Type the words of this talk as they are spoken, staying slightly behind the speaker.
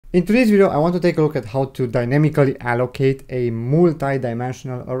In today's video, I want to take a look at how to dynamically allocate a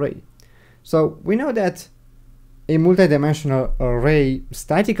multi-dimensional array. So we know that a multi-dimensional array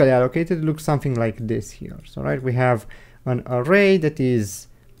statically allocated looks something like this here. So right, we have an array that is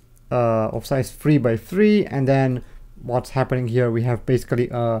of size 3 by 3, and then what's happening here, we have basically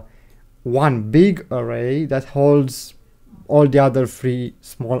one big array that holds all the other 3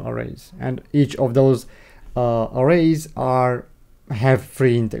 small arrays, and each of those arrays have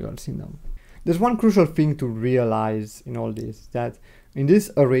 3 integers in them. There's one crucial thing to realize in all this, that in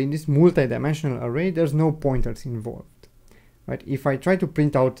this array, in this multi-dimensional array, there's no pointers involved, right? If I try to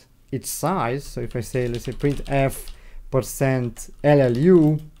print out its size, so if I say, let's say printf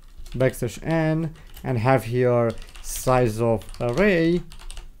 %LLU \n and have here size of array,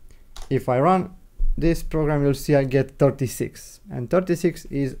 if I run this program, you'll see I get 36, and 36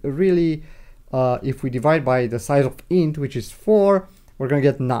 is really if we divide by the size of int, which is 4, we're gonna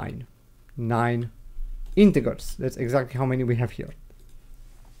get 9 integers. That's exactly how many we have here.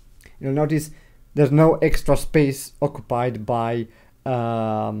 You'll notice there's no extra space occupied by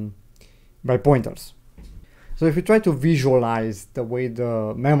pointers. So if you try to visualize the way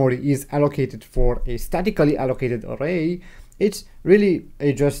the memory is allocated for a statically allocated array, it's really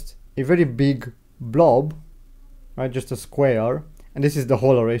just a very big blob, right? Just a square, and this is the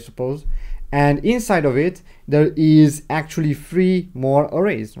whole array, suppose. And inside of it, there is actually 3 more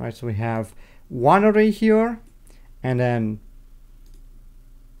arrays, right? So we have one array here, and then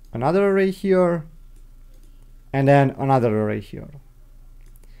another array here, and then another array here.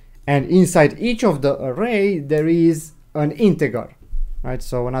 And inside each of the array, there is an integer, right?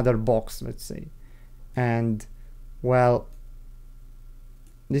 So another box, let's say. And well,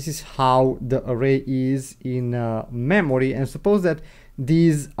 this is how the array is in memory, and suppose that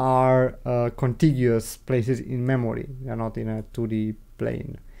these are contiguous places in memory. They're not in a 2D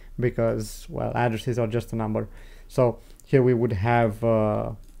plane, because, well, addresses are just a number. So here we would have,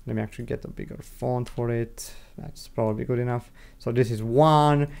 let me actually get a bigger font for it. That's probably good enough. So this is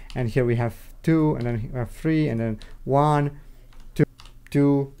 1, and here we have 2, and then we have 3, and then 1, 2,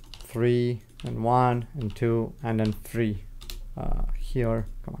 2, 3, and 1, and 2, and then 3 here.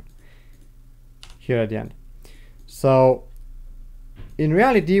 Come on, here at the end. So in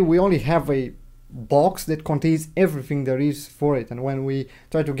reality, we only have a box that contains everything there is for it, and when we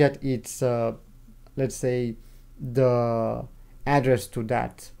try to get its, let's say, the address to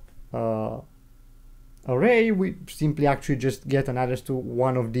that array, we simply actually just get an address to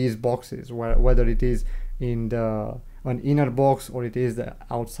one of these boxes, whether it is in an inner box or it is the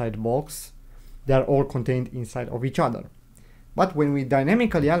outside box. They are all contained inside of each other. But when we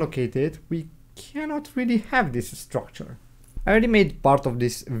dynamically allocate it, we cannot really have this structure. I already made part of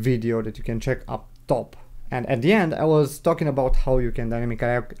this video that you can check up top, and at the end I was talking about how you can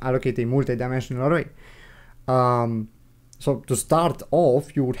dynamically allocate a multi-dimensional array. So to start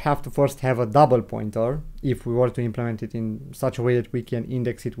off, you would have to first have a double pointer if we were to implement it in such a way that we can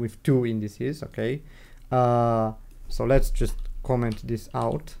index it with 2 indices, okay? So let's just comment this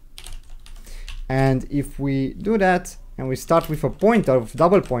out. And if we do that, and we start with a pointer, with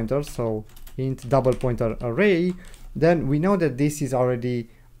double pointer, so int double pointer array, then we know that this is already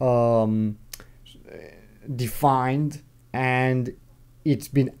defined and it's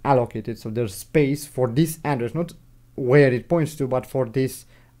been allocated. So there's space for this address, not where it points to, but for this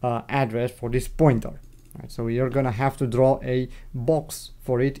address, for this pointer. Right? So we are gonna have to draw a box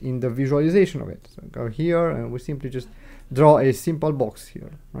for it in the visualization of it. So go here, and we simply just draw a simple box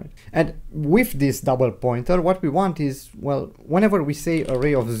here, right? And with this double pointer, what we want is, well, whenever we say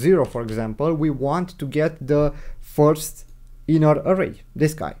array of 0, for example, we want to get the first inner array,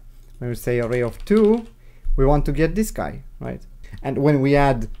 this guy. When we say array of 2, we want to get this guy, right? And when we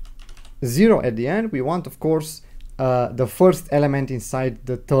add 0 at the end, we want, of course, the first element inside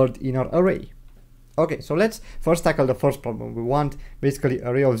the third inner array. Okay, so let's first tackle the first problem. We want basically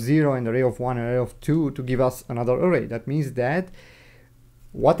array of 0 and array of 1 and array of 2 to give us another array. That means that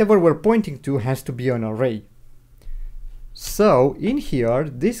whatever we're pointing to has to be an array. So in here,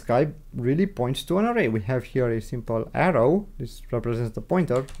 this guy really points to an array. We have here a simple arrow. This represents the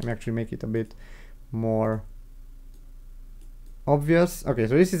pointer. Let me actually make it a bit more obvious. Okay,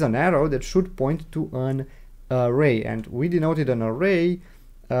 so this is an arrow that should point to an array, and we denoted an array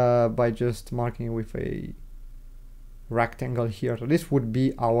by just marking with a rectangle here. So this would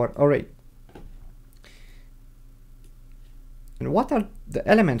be our array. And what are the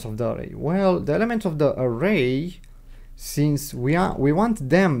elements of the array? Well, the elements of the array, since we want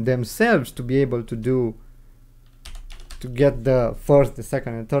them themselves to be able to get the first, the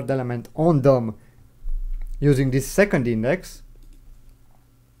second, and third element on them using this second index,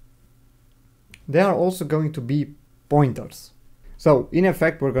 they are also going to be pointers. So in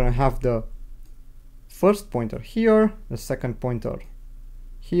effect, we're going to have the first pointer here, the second pointer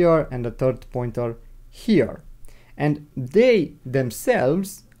here, and the third pointer here. And they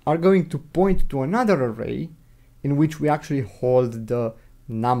themselves are going to point to another array in which we actually hold the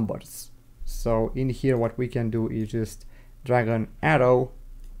numbers. So in here, what we can do is just drag an arrow,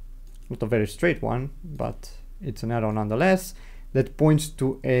 not a very straight one, but it's an arrow nonetheless, that points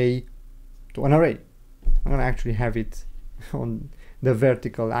to an array. I'm gonna actually have it on the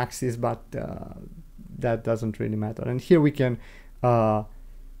vertical axis, but that doesn't really matter. And here we can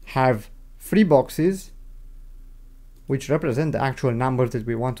have 3 boxes which represent the actual numbers that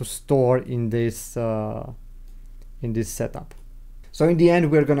we want to store in this setup. So in the end,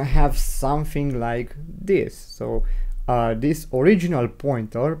 we're gonna have something like this. So this original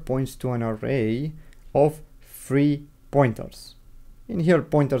pointer points to an array of 3 pointers. In here,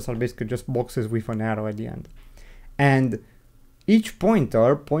 pointers are basically just boxes with an arrow at the end. And each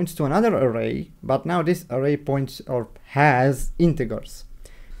pointer points to another array, but now this array points or has integers.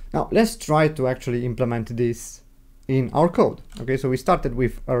 Now let's try to actually implement this in our code. Okay, so we started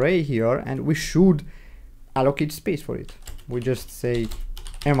with array here, and we should allocate space for it. We just say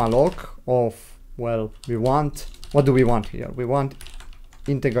malloc of, well, what do we want here? We want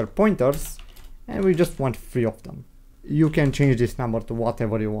integer pointers, and we just want 3 of them. You can change this number to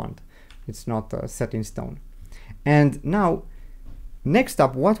whatever you want. It's not set in stone. And now, next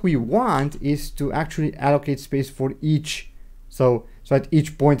up, what we want is to actually allocate space for each. So that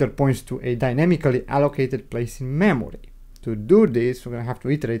each pointer points to a dynamically allocated place in memory. To do this, we're going to have to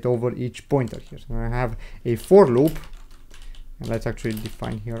iterate over each pointer here. So we're going to have a for loop. And let's actually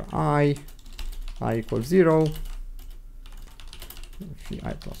define here I equals 0.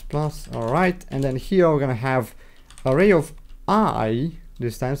 I plus plus. All right. And then here we're going to have array of I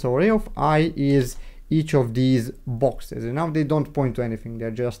this time. So array of I is each of these boxes. And now they don't point to anything.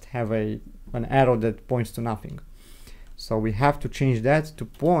 They just have an arrow that points to nothing. So we have to change that to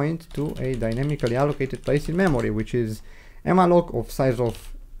point to a dynamically allocated place in memory, which is malloc of size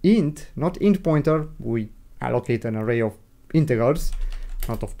of int, not int pointer. We allocate an array of integers,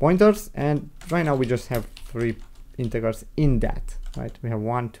 not of pointers. And right now we just have 3 integers in that, right? We have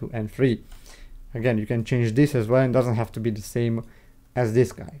 1, 2, and 3. Again, you can change this as well, and it doesn't have to be the same as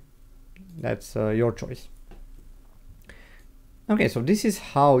this guy. That's your choice. Okay, so this is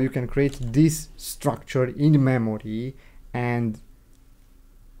how you can create this structure in memory, and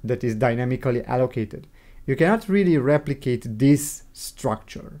that is dynamically allocated. You cannot really replicate this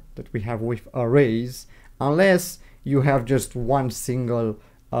structure that we have with arrays unless you have just one single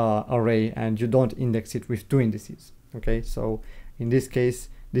array and you don't index it with 2 indices. Okay, so in this case,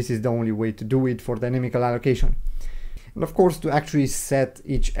 this is the only way to do it for dynamical allocation. And of course, to actually set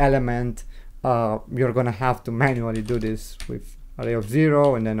each element, you're gonna have to manually do this with array of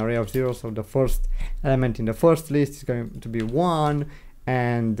 0 and then array of 0. So the first element in the first list is going to be 1,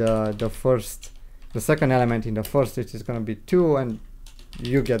 and the second element in the first list is going to be 2, and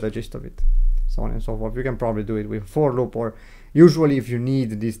you get the gist of it. So on and so forth. You can probably do it with for loop, or usually if you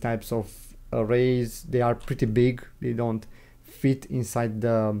need these types of arrays, they are pretty big. They don't fit inside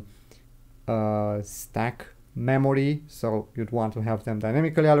the stack memory, so you'd want to have them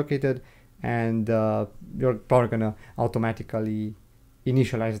dynamically allocated, and you're probably gonna automatically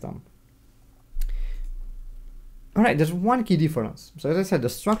initialize them. All right, there's one key difference. So as I said, the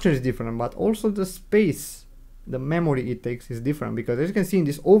structure is different, but also the space, the memory it takes is different, because as you can see in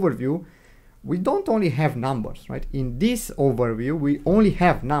this overview, we don't only have numbers, right? In this overview, we only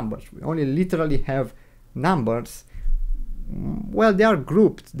have numbers. We only literally have numbers. Well, they are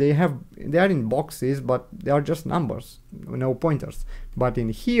grouped. They are in boxes, but they are just numbers, no pointers. But in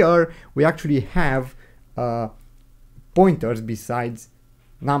here, we actually have pointers besides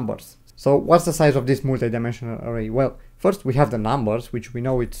numbers. So what's the size of this multi-dimensional array? Well, first we have the numbers, which we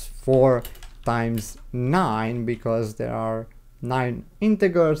know it's 4 times 9, because there are 9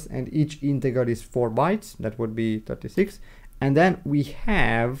 integers and each integer is 4 bytes. That would be 36. And then we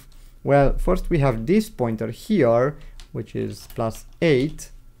have, well, first we have this pointer here, which is +8.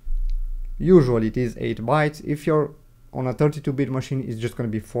 Usually it is 8 bytes. If you're on a 32-bit machine, it's just going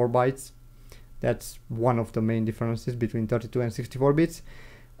to be 4 bytes. That's one of the main differences between 32 and 64 bits.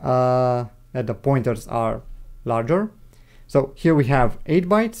 That the pointers are larger. So here we have 8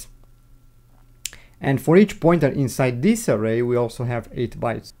 bytes. And for each pointer inside this array, we also have 8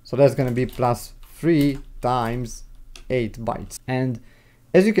 bytes. So that's going to be +3 times 8 bytes. And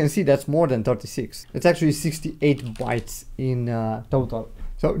as you can see, that's more than 36. It's actually 68 bytes in total.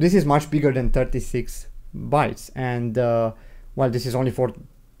 So this is much bigger than 36 bytes. And well, this is only for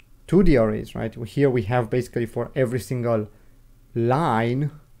 2D arrays, right? Here we have basically for every single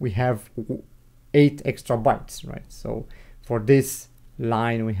line, we have 8 extra bytes, right? So for this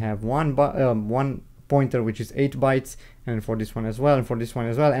line, we have one pointer, which is 8 bytes, and for this one as well, and for this one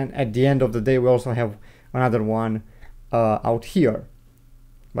as well. And at the end of the day, we also have another one out here.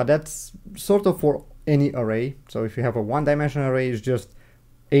 But that's sort of for any array. So if you have a one-dimensional array, it's just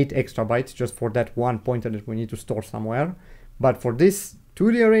 8 extra bytes just for that one pointer that we need to store somewhere. But for this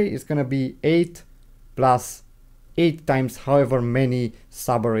 2D array, it's going to be 8 plus 8 times however many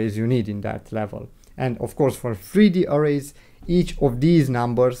subarrays you need in that level. And of course, for 3D arrays, each of these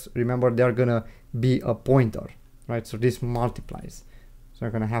numbers, remember, they're going to be a pointer, right? So this multiplies. So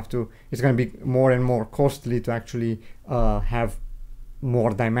you're going to have to, it's going to be more and more costly to actually have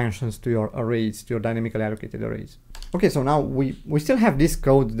more dimensions to your arrays, to your dynamically allocated arrays. Okay, so now we still have this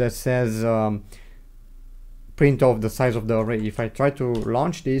code that says print off the size of the array. If I try to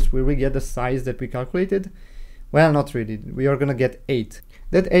launch this, will we get the size that we calculated? Well, not really. We are gonna get 8.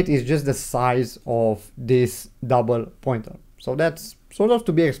 That 8 is just the size of this double pointer. So that's sort of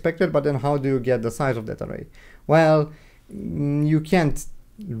to be expected, but then how do you get the size of that array? Well, you can't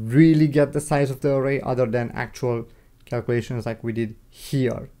really get the size of the array other than actual calculations like we did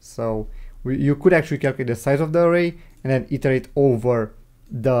here. So you could actually calculate the size of the array and then iterate over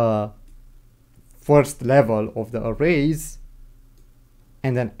the first level of the arrays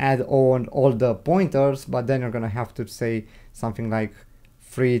and then add on all the pointers, but then you're gonna have to say something like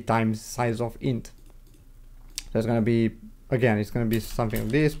 3 times size of int. So it's gonna be, again, it's gonna be something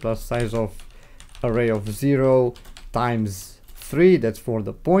like this, plus size of array of 0 times 3, that's for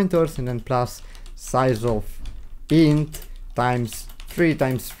the pointers, and then plus size of int times 3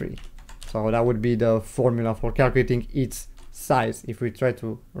 times 3. So that would be the formula for calculating its size. If we try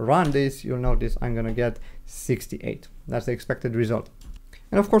to run this, you'll notice I'm gonna get 68. That's the expected result.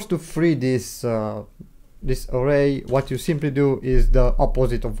 And of course, to free this this array, what you simply do is the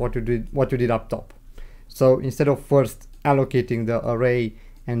opposite of what you did up top. So instead of first allocating the array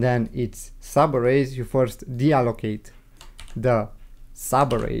and then its subarrays, you first deallocate the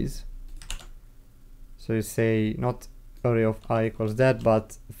subarrays. So you say not array of I equals that,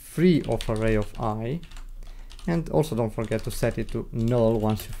 but free of array of I. And also don't forget to set it to null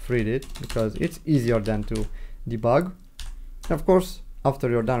once you freed it, because it's easier than to debug. And of course, after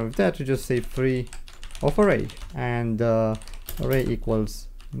you're done with that, you just say free of array, and array equals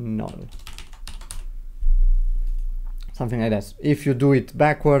null. Something like that. If you do it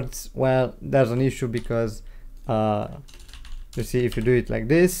backwards, well, there's an issue, because you see, if you do it like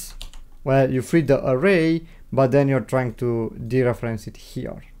this, well, you free the array, but then you're trying to dereference it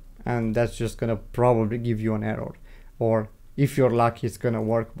here, and that's just gonna probably give you an error. Or if you're lucky, it's gonna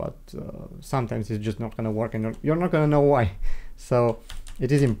work, but sometimes it's just not gonna work, and you're not gonna know why. So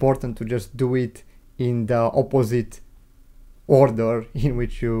it is important to just do it in the opposite order in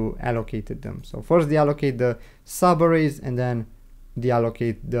which you allocated them. So first deallocate the subarrays and then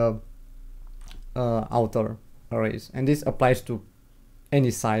deallocate the outer arrays. And this applies to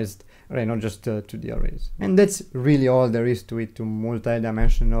any sized array, not just to the arrays. And that's really all there is to it, to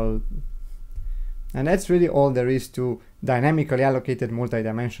multi-dimensional. And that's really all there is to dynamically allocated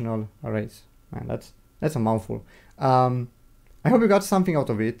multi-dimensional arrays. And that's a mouthful. I hope you got something out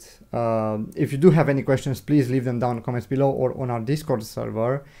of it. If you do have any questions, please leave them down in the comments below or on our Discord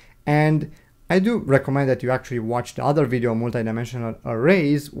server. And I do recommend that you actually watch the other video on multi-dimensional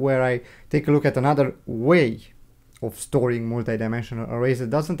arrays, where I take a look at another way of storing multi-dimensional arrays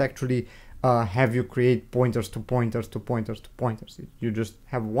that doesn't actually have you create pointers to pointers to pointers to pointers. You just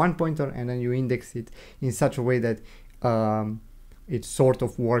have one pointer and then you index it in such a way that it sort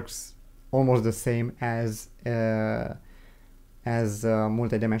of works almost the same as a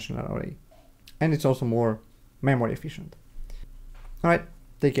multi-dimensional array, and it's also more memory efficient. All right,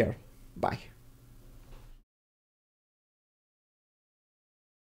 take care, bye.